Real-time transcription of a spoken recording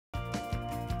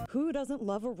Who doesn't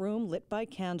love a room lit by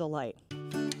candlelight?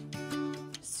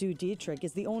 Sue Dittrich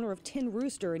is the owner of Tin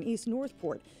Rooster in East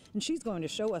Northport, and she's going to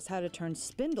show us how to turn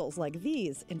spindles like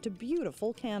these into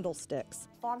beautiful candlesticks.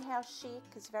 Farmhouse chic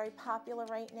is very popular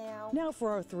right now. Now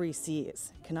for our 3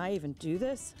 C's. Can I even do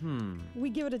this? We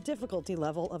give it a difficulty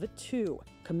level of a 2.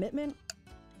 Commitment?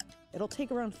 It'll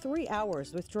take around 3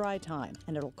 hours with dry time,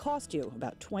 and it'll cost you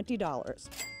about $20.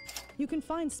 You can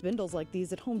find spindles like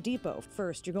these at Home Depot.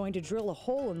 First, you're going to drill a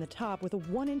hole in the top with a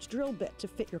 1-inch drill bit to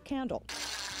fit your candle.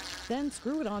 Then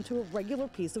screw it onto a regular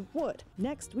piece of wood.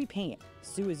 Next, we paint.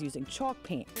 Sue is using chalk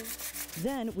paint.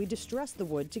 Then we distress the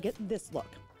wood to get this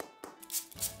look.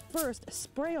 First,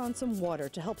 spray on some water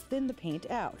to help thin the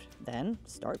paint out. Then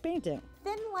start painting.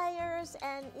 Thin layers,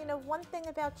 and one thing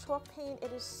about chalk paint,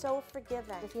 it is so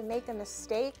forgiving. If you make a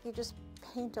mistake, you just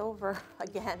paint over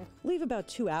again. Leave about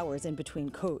 2 hours in between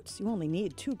coats. You only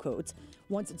need 2 coats.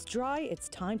 Once it's dry, it's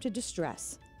time to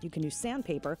distress. You can use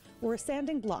sandpaper or a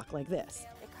sanding block like this.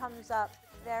 It comes up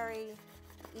very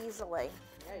easily.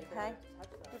 Okay?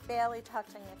 You're barely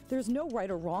touching it. There's no right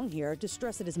or wrong here.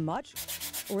 Distress it as much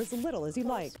or as little as you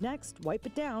like. Next, wipe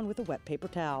it down with a wet paper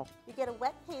towel. You get a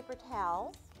wet paper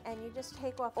towel, and you just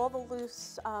take off all the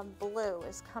loose blue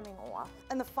is coming off.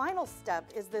 And the final step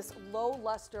is this low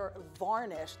luster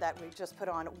varnish that we just put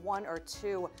on 1 or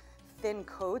 2 thin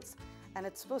coats, and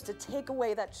it's supposed to take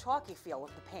away that chalky feel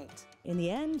of the paint. In the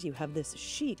end, you have this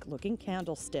chic looking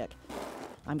candlestick.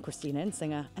 I'm Christine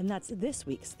Insinga, and that's this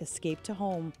week's Escape to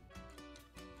Home.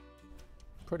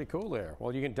 Pretty cool there.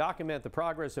 Well, you can document the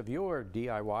progress of your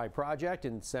DIY project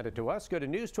and send it to us. Go to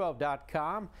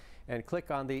news12.com and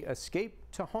click on the Escape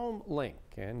to Home link,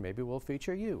 and maybe we'll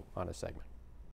feature you on a segment.